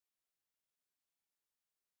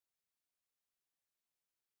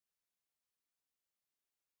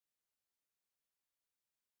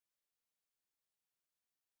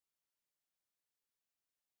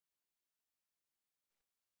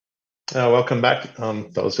Welcome back.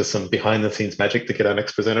 That was just some behind the scenes magic to get our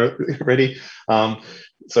next presenter ready.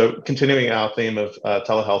 So, continuing our theme of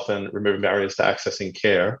telehealth and removing barriers to accessing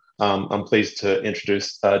care, I'm pleased to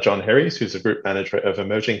introduce John Herries, who's a group manager of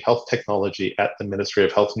emerging health technology at the Ministry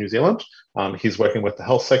of Health New Zealand. He's working with the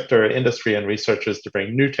health sector, industry, and researchers to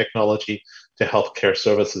bring new technology to healthcare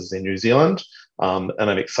services in New Zealand. And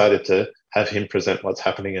I'm excited to have him present what's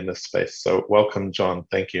happening in this space. So, welcome, John.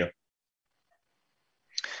 Thank you.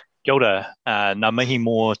 Kia ora, ngā mihi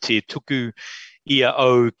mō te tuku ia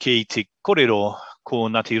au ki te kōrero ko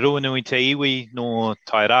Ngāti Ruanui te iwi no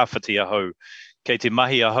tai rāwhiti ahau. Kei te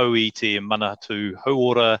mahi ahau I te manatu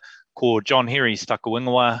hauora ko John Herries taku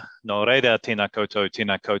ingoa. No reira, tēnā koutou,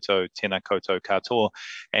 tēnā koutou, tēnā koutou katoa.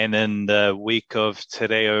 And in the week of te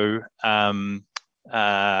reo,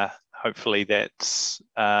 hopefully that's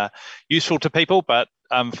useful to people, but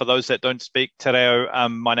for those that don't speak te reo,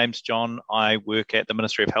 my name's John. I work at the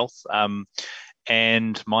Ministry of Health,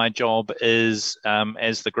 and my job is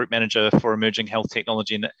as the Group Manager for Emerging Health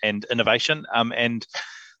Technology and Innovation.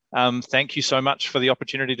 Thank you so much for the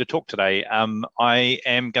opportunity to talk today. I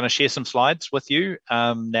am going to share some slides with you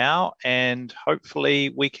now, and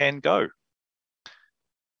hopefully we can go.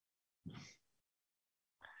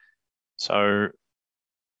 So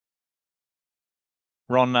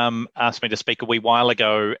Ron asked me to speak a wee while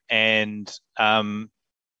ago, and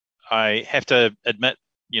I have to admit,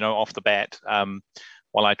 off the bat,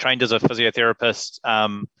 while I trained as a physiotherapist,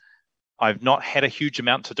 I've not had a huge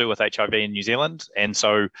amount to do with HIV in New Zealand, and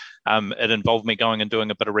so it involved me going and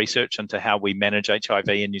doing a bit of research into how we manage HIV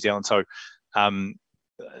in New Zealand. So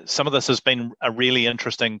some of this has been a really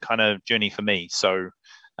interesting kind of journey for me. So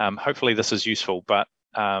hopefully this is useful, but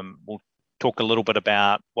we'll talk a little bit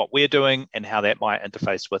about what we're doing and how that might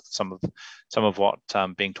interface with some of what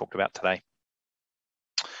being talked about today.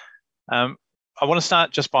 I want to start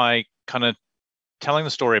just by kind of telling the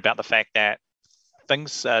story about the fact that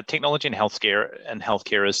technology in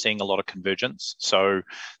healthcare is seeing a lot of convergence. So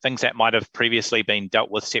things that might have previously been dealt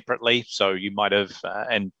with separately. So you might have,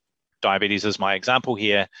 and diabetes is my example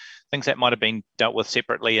here, things that might have been dealt with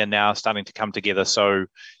separately are now starting to come together. So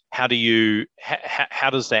how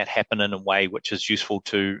does that happen in a way which is useful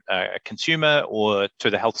to a consumer or to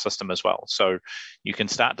the health system as well? So you can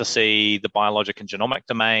start to see the biologic and genomic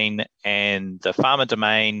domain and the pharma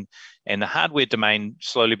domain and the hardware domain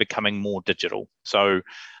slowly becoming more digital. So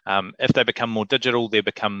if they become more digital, there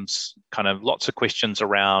becomes kind of lots of questions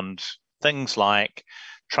around things like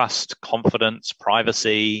trust, confidence,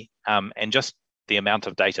 privacy, and just the amount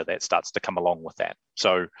of data that starts to come along with that.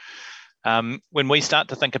 So when we start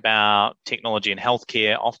to think about technology in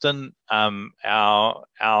healthcare, often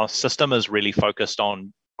our system is really focused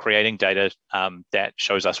on creating data that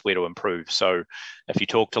shows us where to improve. So if you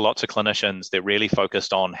talk to lots of clinicians, they're really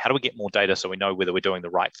focused on how do we get more data so we know whether we're doing the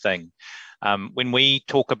right thing. When we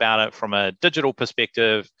talk about it from a digital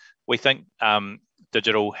perspective, we think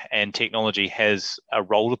digital and technology has a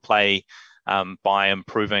role to play by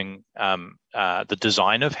improving the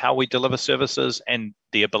design of how we deliver services and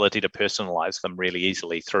the ability to personalize them really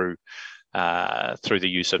easily through the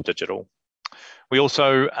use of digital. We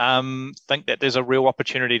also think that there's a real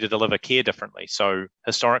opportunity to deliver care differently. So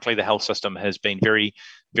historically, the health system has been very,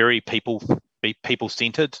 very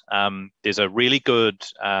people-centered. There's a really good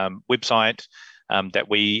website that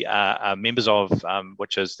we are members of,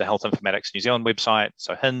 which is the Health Informatics New Zealand website,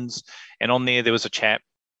 so HINZ. And on there was a chap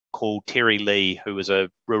called Terry Lee, who was a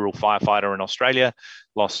rural firefighter in Australia,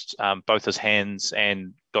 lost both his hands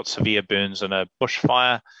and got severe burns in a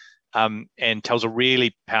bushfire, and tells a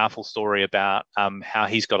really powerful story about how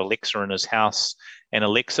he's got Alexa in his house, and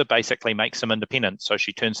Alexa basically makes him independent. So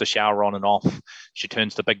she turns the shower on and off, she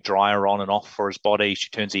turns the big dryer on and off for his body, she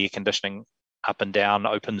turns the air conditioning up and down,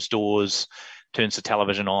 opens doors, turns the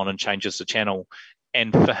television on and changes the channel.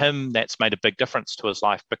 And for him, that's made a big difference to his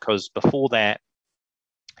life, because before that,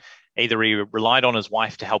 either he relied on his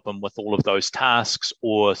wife to help him with all of those tasks,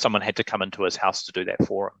 or someone had to come into his house to do that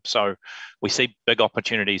for him. So we see big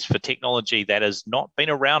opportunities for technology that has not been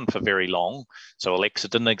around for very long. So Alexa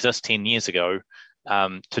didn't exist 10 years ago,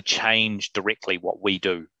 to change directly what we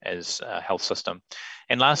do as a health system.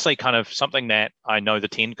 And lastly, kind of something that I know the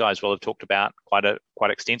 10 guys will have talked about quite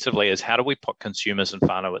extensively is how do we put consumers and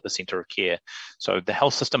whānau at the center of care? So the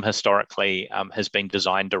health system historically has been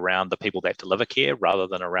designed around the people that deliver care rather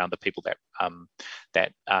than around the people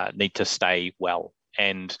that need to stay well.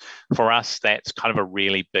 And for us, that's kind of a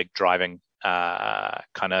really big driving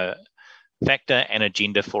kind of factor and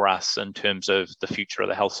agenda for us in terms of the future of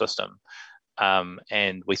the health system.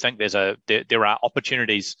 And we think there are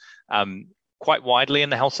opportunities quite widely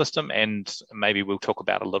in the health system, and maybe we'll talk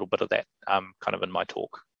about a little bit of that kind of in my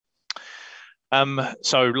talk.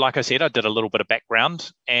 So like I said, I did a little bit of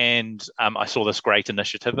background, and I saw this great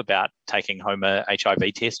initiative about taking home a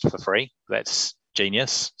HIV test for free. That's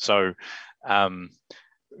genius. So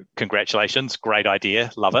congratulations, great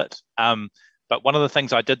idea, love it. But one of the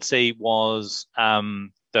things I did see was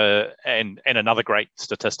and another great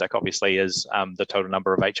statistic, obviously, is the total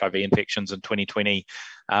number of HIV infections in 2020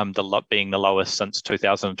 being the lowest since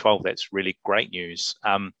 2012. That's really great news.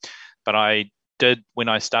 But I did, when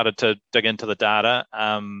I started to dig into the data,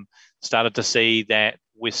 started to see that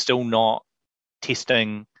we're still not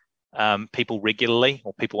testing people regularly,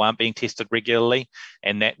 or people aren't being tested regularly,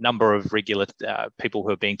 and that number of regular people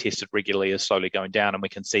who are being tested regularly is slowly going down, and we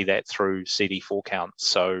can see that through CD4 counts.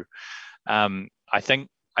 So I think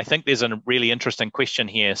there's a really interesting question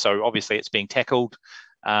here. So obviously it's being tackled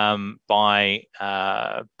by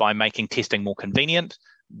making testing more convenient.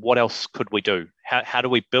 What else could we do? How do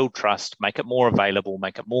we build trust, make it more available,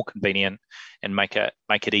 make it more convenient, and make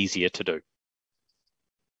it easier to do?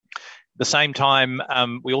 At the same time,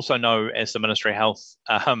 we also know, as the Ministry of Health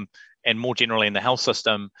and more generally in the health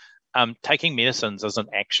system, taking medicines isn't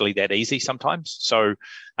actually that easy sometimes. So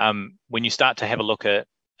when you start to have a look at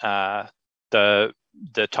the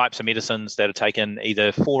types of medicines that are taken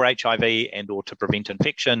either for HIV and or to prevent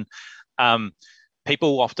infection,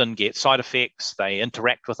 people often get side effects, they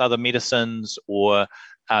interact with other medicines, or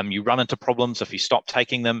you run into problems if you stop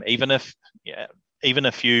taking them, even if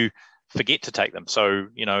you forget to take them. So,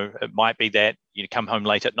 it might be that you come home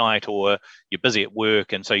late at night, or you're busy at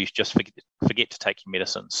work, and so you just forget to take your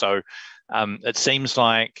medicine. So it seems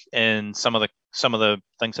like in some of the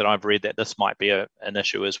things that I've read, that this might be an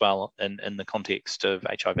issue as well in the context of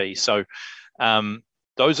HIV. So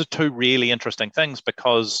those are two really interesting things,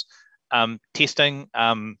 because testing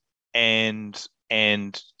and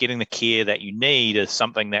getting the care that you need is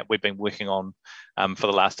something that we've been working on for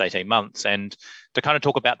the last 18 months. And to kind of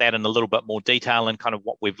talk about that in a little bit more detail and kind of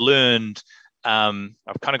what we've learned,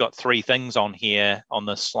 I've kind of got three things on here on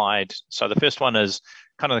this slide. So the first one is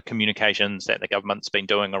kind of the communications that the government's been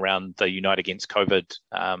doing around the Unite Against COVID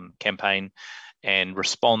campaign and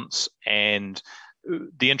response. And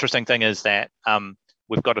the interesting thing is that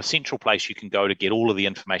we've got a central place you can go to get all of the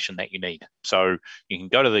information that you need. So you can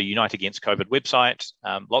go to the Unite Against COVID website.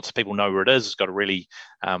 Lots of people know where it is. It's got a really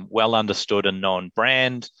well understood and known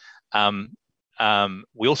brand.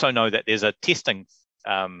 We also know that there's a testing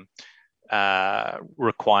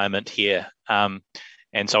requirement here.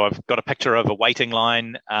 And so I've got a picture of a waiting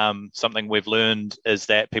line. Something we've learned is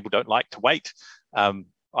that people don't like to wait.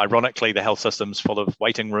 Ironically, the health system's full of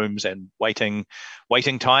waiting rooms and waiting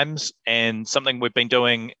times. And something we've been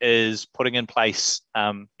doing is putting in place,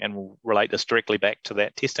 and we'll relate this directly back to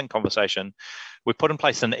that testing conversation, we've put in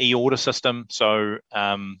place an e-order system. So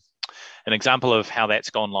an example of how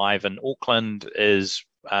that's gone live in Auckland is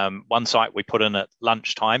one site we put in at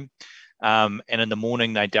lunchtime. And in the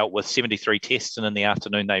morning, they dealt with 73 tests, and in the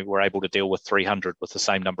afternoon, they were able to deal with 300 with the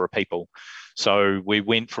same number of people. So we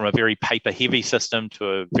went from a very paper-heavy system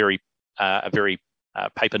to a very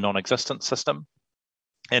paper non-existent system.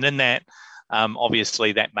 And in that,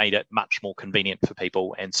 obviously, that made it much more convenient for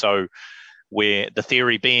people. And so where the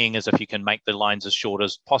theory being is if you can make the lines as short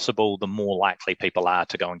as possible, the more likely people are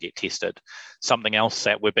to go and get tested. Something else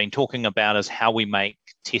that we've been talking about is how we make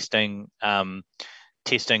testing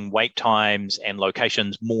wait times and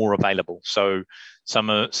locations more available. So some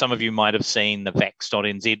of you might have seen the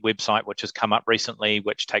vax.nz website, which has come up recently,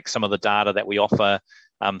 which takes some of the data that we offer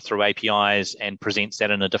through APIs and presents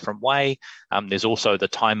that in a different way. There's also the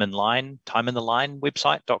time in the line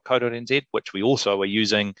website.co.nz, which we also are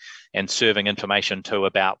using and serving information to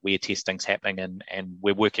about where testing's happening, and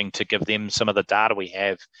we're working to give them some of the data we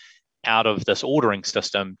have out of this ordering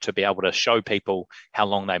system to be able to show people how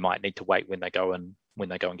long they might need to wait when they go and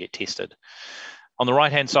get tested. On the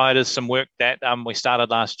right-hand side is some work that we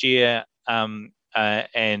started last year and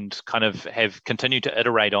kind of have continued to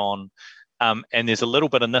iterate on. And there's a little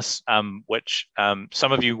bit in this, which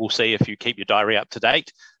some of you will see if you keep your diary up to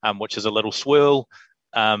date, which is a little swirl.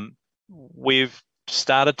 We've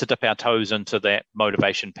started to dip our toes into that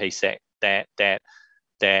motivation piece,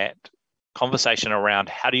 that conversation around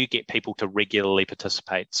how do you get people to regularly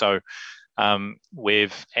participate. So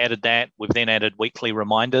we've added that. We've then added weekly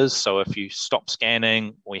reminders. So if you stop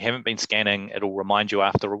scanning or you haven't been scanning, it'll remind you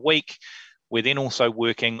after a week. We're then also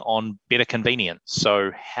working on better convenience.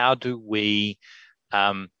 So how could we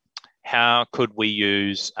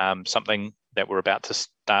use something that we're about to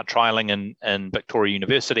start trialing in Victoria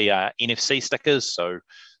University, NFC stickers, so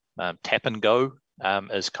tap and go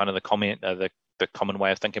is kind of the common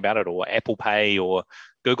way of thinking about it, or Apple Pay or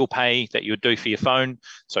Google Pay that you would do for your phone.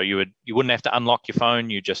 So you wouldn't have to unlock your phone.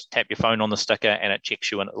 You just tap your phone on the sticker and it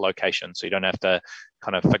checks you in at the location. So you don't have to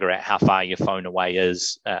kind of figure out how far your phone away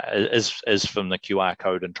is from the QR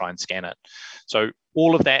code and try and scan it. So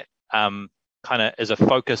all of that kind of is a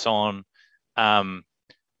focus on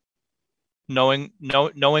knowing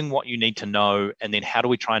what you need to know, and then how do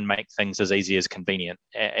we try and make things as easy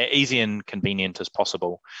and convenient as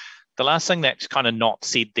possible. The last thing that's kind of not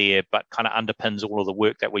said there, but kind of underpins all of the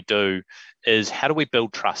work that we do, is how do we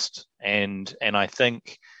build trust? And I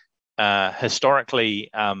think historically,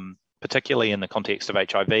 particularly in the context of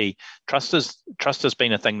HIV, trust has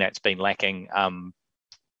been a thing that's been lacking,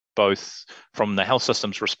 both from the health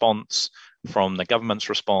system's response, from the government's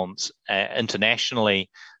response, internationally,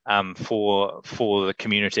 for the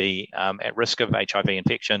community at risk of HIV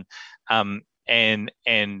infection. And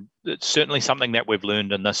it's certainly something that we've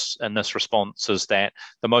learned in this response, is that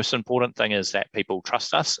the most important thing is that people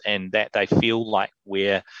trust us and that they feel like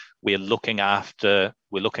we're looking after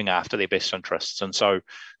their best interests. And so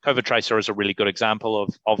COVID Tracer is a really good example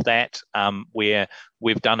of that, where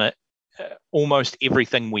we've done it almost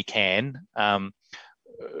everything we can,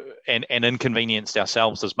 and inconvenienced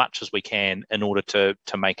ourselves as much as we can in order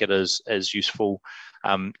to make it as useful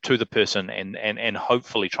to the person, and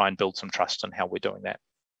hopefully try and build some trust in how we're doing that.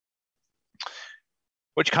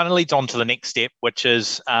 Which kind of leads on to the next step, which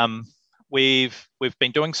is we've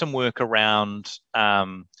been doing some work around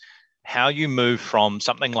how you move from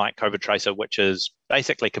something like COVID Tracer, which is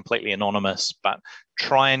basically completely anonymous, but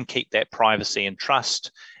try and keep that privacy and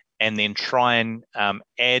trust, and then try and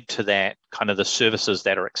add to that kind of the services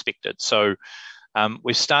that are expected. So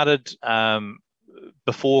we started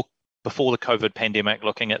before the COVID pandemic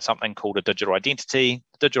looking at something called a digital identity.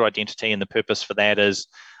 Digital identity, and the purpose for that is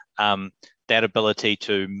that ability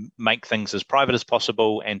to make things as private as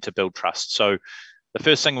possible and to build trust. So the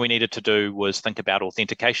first thing we needed to do was think about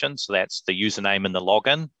authentication. So that's the username and the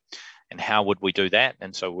login, and how would we do that?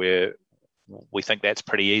 And so we think that's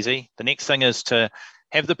pretty easy. The next thing is to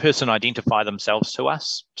have the person identify themselves to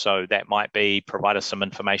us. So that might be provide us some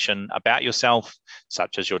information about yourself,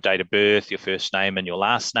 such as your date of birth, your first name and your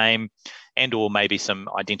last name, and or maybe some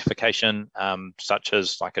identification, such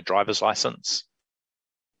as like a driver's license.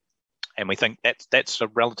 And we think that's a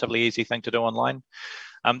relatively easy thing to do online.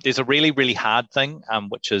 There's a really, really hard thing,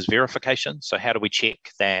 which is verification. So how do we check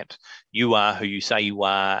that you are who you say you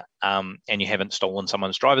are, and you haven't stolen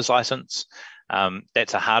someone's driver's license?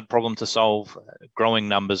 That's a hard problem to solve. Growing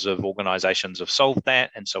numbers of organizations have solved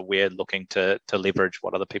that, and so we're looking to leverage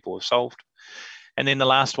what other people have solved. And then the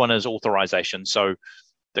last one is authorization. So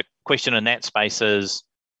the question in that space is,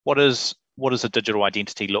 what does a digital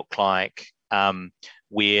identity look like,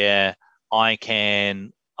 where I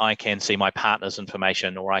can see my partner's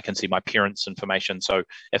information, or I can see my parents' information. So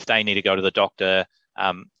if they need to go to the doctor,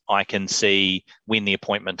 I can see when the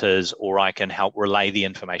appointment is, or I can help relay the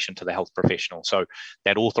information to the health professional. So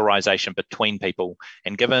that authorization between people.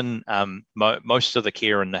 And given most of the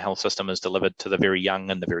care in the health system is delivered to the very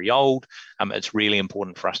young and the very old, it's really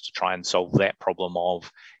important for us to try and solve that problem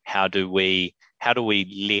of how do we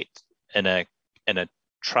let in a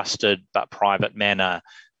trusted but private manner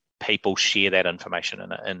people share that information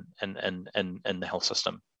in the health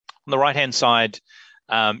system. On the right-hand side,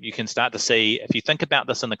 you can start to see, if you think about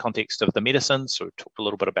this in the context of the medicines, so we talked a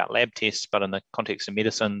little bit about lab tests, but in the context of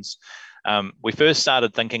medicines, we first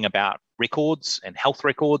started thinking about records and health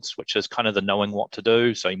records, which is kind of the knowing what to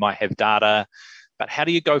do. So you might have data, but how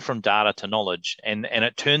do you go from data to knowledge? And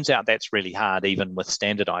it turns out that's really hard, even with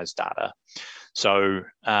standardized data. So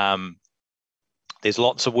there's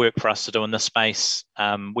lots of work for us to do in this space.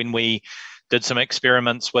 When we did some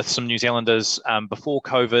experiments with some New Zealanders before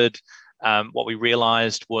COVID, what we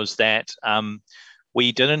realized was that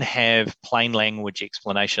we didn't have plain language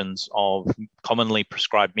explanations of commonly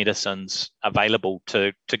prescribed medicines available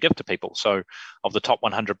to give to people. So of the top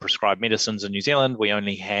 100 prescribed medicines in New Zealand, we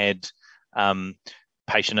only had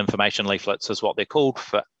patient information leaflets, is what they're called,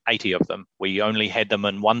 for 80 of them. We only had them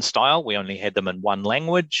in one style. We only had them in one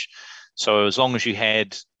language. So as long as you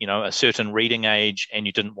had, a certain reading age and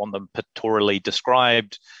you didn't want them pictorially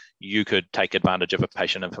described, you could take advantage of a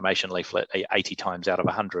patient information leaflet 80 times out of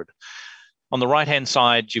 100. On the right-hand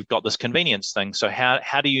side, you've got this convenience thing. So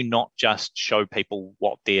how do you not just show people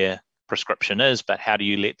what their prescription is, but how do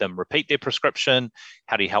you let them repeat their prescription?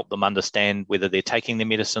 How do you help them understand whether they're taking their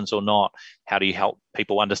medicines or not? How do you help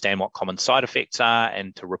people understand what common side effects are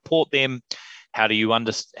and to report them? How do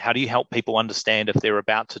you help people understand if they're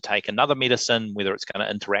about to take another medicine, whether it's going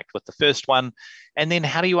to interact with the first one? And then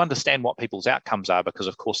how do you understand what people's outcomes are? Because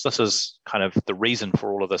of course, this is kind of the reason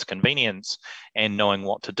for all of this convenience and knowing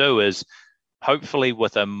what to do is hopefully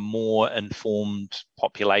with a more informed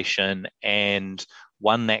population and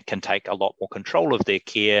one that can take a lot more control of their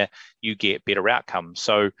care, you get better outcomes.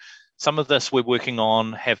 So some of this have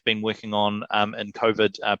been working on in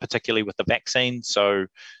COVID, particularly with the vaccine. So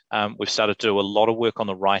we've started to do a lot of work on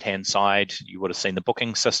the right-hand side. You would have seen the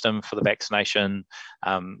booking system for the vaccination.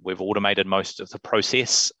 We've automated most of the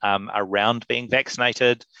process around being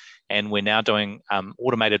vaccinated. And we're now doing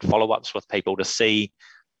automated follow-ups with people to see,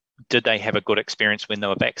 did they have a good experience when they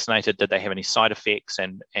were vaccinated? Did they have any side effects?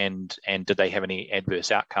 And did they have any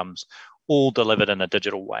adverse outcomes? All delivered in a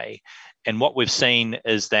digital way. And what we've seen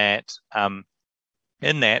is that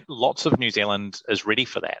in that, lots of New Zealand is ready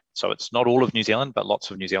for that. So it's not all of New Zealand, but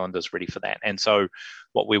lots of New Zealand is ready for that. And so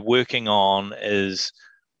what we're working on is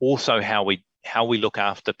also how we look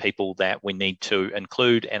after people that we need to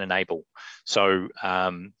include and enable. So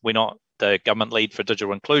we're not the government lead for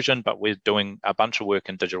digital inclusion, but we're doing a bunch of work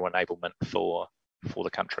in digital enablement for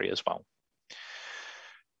the country as well.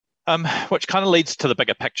 Which kind of leads to the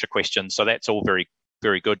bigger picture question. So that's all very,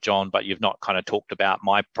 very good, John, but you've not kind of talked about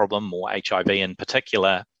my problem or HIV in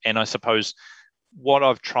particular. And I suppose what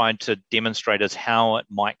I've tried to demonstrate is how it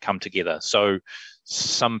might come together. So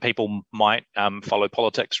some people might follow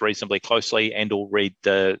politics reasonably closely and or read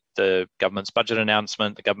the government's budget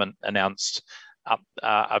announcement. The government announced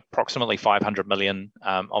approximately 500 million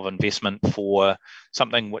of investment for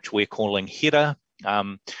something which we're calling HERA.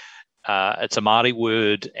 It's a Māori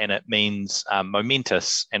word and it means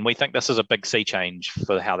momentous. And we think this is a big sea change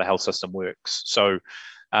for how the health system works. So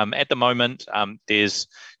at the moment, there's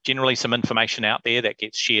generally some information out there that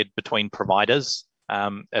gets shared between providers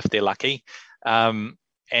if they're lucky,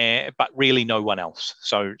 but really no one else.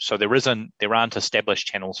 So there aren't established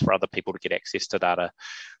channels for other people to get access to data.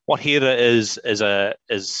 What HERA is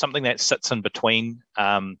something that sits in between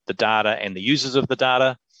the data and the users of the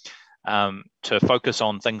data. To focus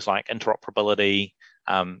on things like interoperability,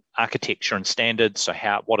 architecture and standards. So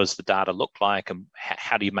what does the data look like and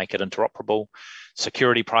how do you make it interoperable?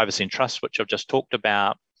 Security, privacy and trust, which I've just talked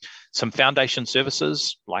about. Some foundation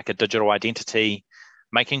services like a digital identity,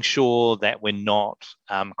 making sure that we're not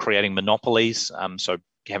creating monopolies. So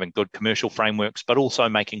having good commercial frameworks, but also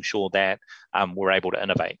making sure that we're able to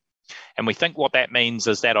innovate. And we think what that means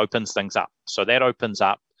is that opens things up. So that opens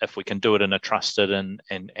up, if we can do it in a trusted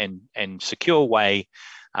and secure way,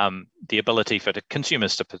 the ability for the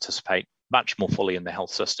consumers to participate much more fully in the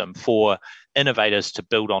health system, for innovators to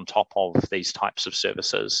build on top of these types of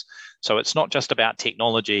services. So it's not just about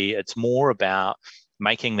technology, it's more about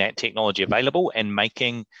making that technology available and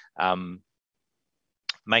making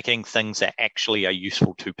things that actually are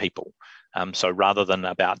useful to people. So rather than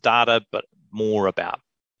about data, but more about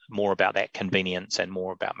that convenience and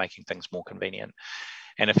more about making things more convenient.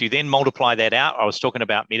 And if you then multiply that out, I was talking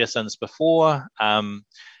about medicines before,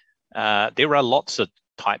 there are lots of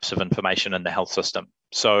types of information in the health system.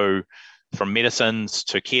 So from medicines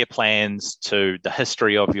to care plans to the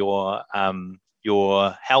history of your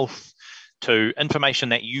health to information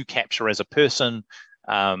that you capture as a person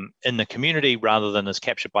in the community rather than is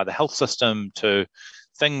captured by the health system, to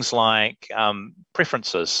things like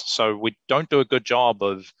preferences. So we don't do a good job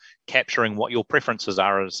of capturing what your preferences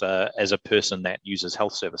are as a person that uses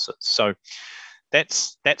health services. So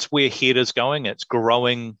that's where HERA's going. It's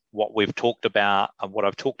growing what we've talked about, what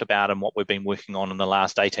I've talked about, and what we've been working on in the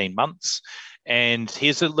last 18 months. And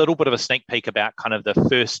here's a little bit of a sneak peek about kind of the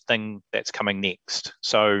first thing that's coming next.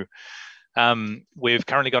 So we've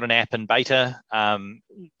currently got an app in beta.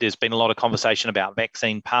 There's been a lot of conversation about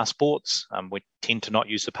vaccine passports. We tend to not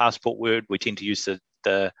use the passport word. We tend to use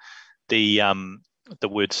the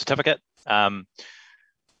word certificate.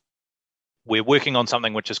 We're working on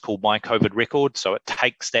something which is called My COVID Record. So it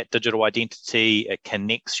takes that digital identity, it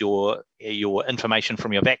connects your information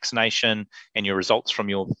from your vaccination and your results from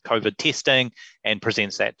your COVID testing and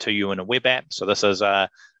presents that to you in a web app. So this is a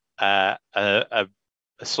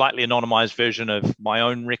slightly anonymized version of my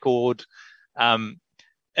own record.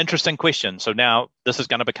 Interesting question. So now this is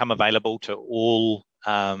going to become available to all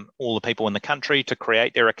the people in the country to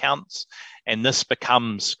create their accounts. And this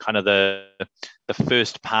becomes kind of the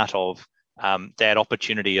first part of that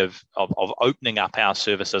opportunity of opening up our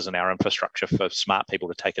services and our infrastructure for smart people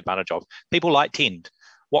to take advantage of. People like Tend.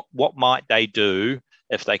 What might they do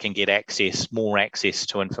if they can get more access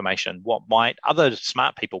to information? What might other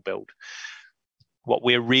smart people build? What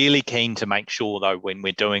we're really keen to make sure, though, when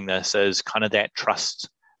we're doing this is kind of that trust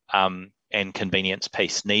and convenience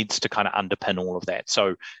piece needs to kind of underpin all of that.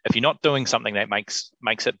 So if you're not doing something that makes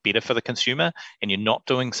it better for the consumer, and you're not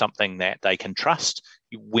doing something that they can trust,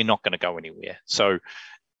 we're not going to go anywhere. So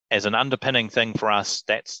as an underpinning thing for us,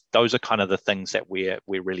 those are kind of the things that we're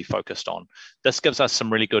really focused on. This gives us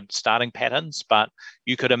some really good starting patterns, but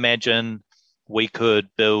you could imagine we could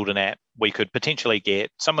build an app. We could potentially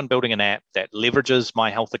get someone building an app that leverages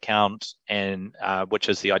my health account, and which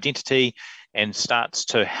is the identity, and starts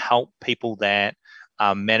to help people that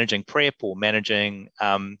are managing PrEP or managing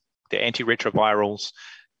the antiretrovirals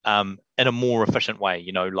in a more efficient way.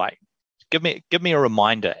 You know, like give me a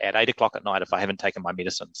reminder at 8 o'clock at night if I haven't taken my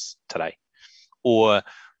medicines today, or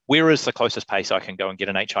where is the closest place I can go and get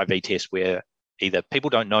an HIV test where either people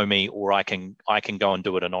don't know me or I can go and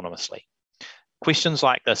do it anonymously. Questions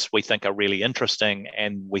like this we think are really interesting,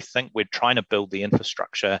 and we think we're trying to build the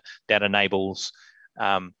infrastructure that enables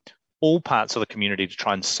all parts of the community to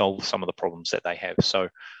try and solve some of the problems that they have. So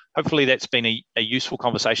hopefully that's been a useful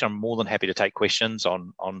conversation. I'm more than happy to take questions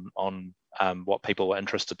on what people are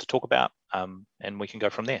interested to talk about, and we can go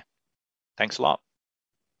from there. Thanks a lot.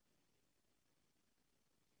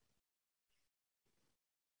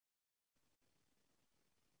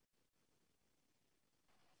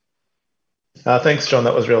 Thanks, John.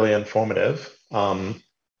 That was really informative.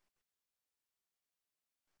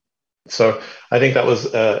 So I think that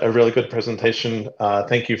was a really good presentation.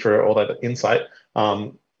 Thank you for all that insight.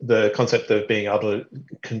 The concept of being able to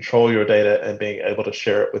control your data and being able to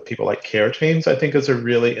share it with people like care teams, I think is a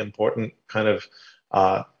really important kind of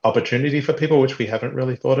opportunity for people, which we haven't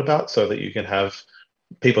really thought about, so that you can have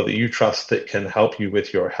people that you trust that can help you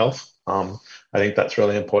with your health. I think that's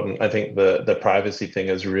really important. I think the privacy thing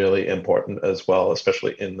is really important as well,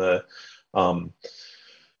 especially in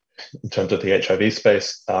terms of the HIV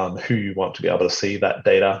space, who you want to be able to see that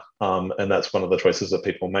data. And that's one of the choices that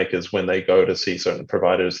people make, is when they go to see certain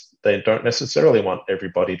providers, they don't necessarily want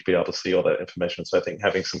everybody to be able to see all that information. So I think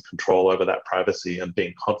having some control over that privacy and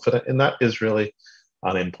being confident in that is really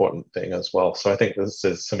an important thing as well. So I think this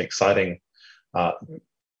is some exciting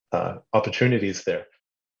opportunities there.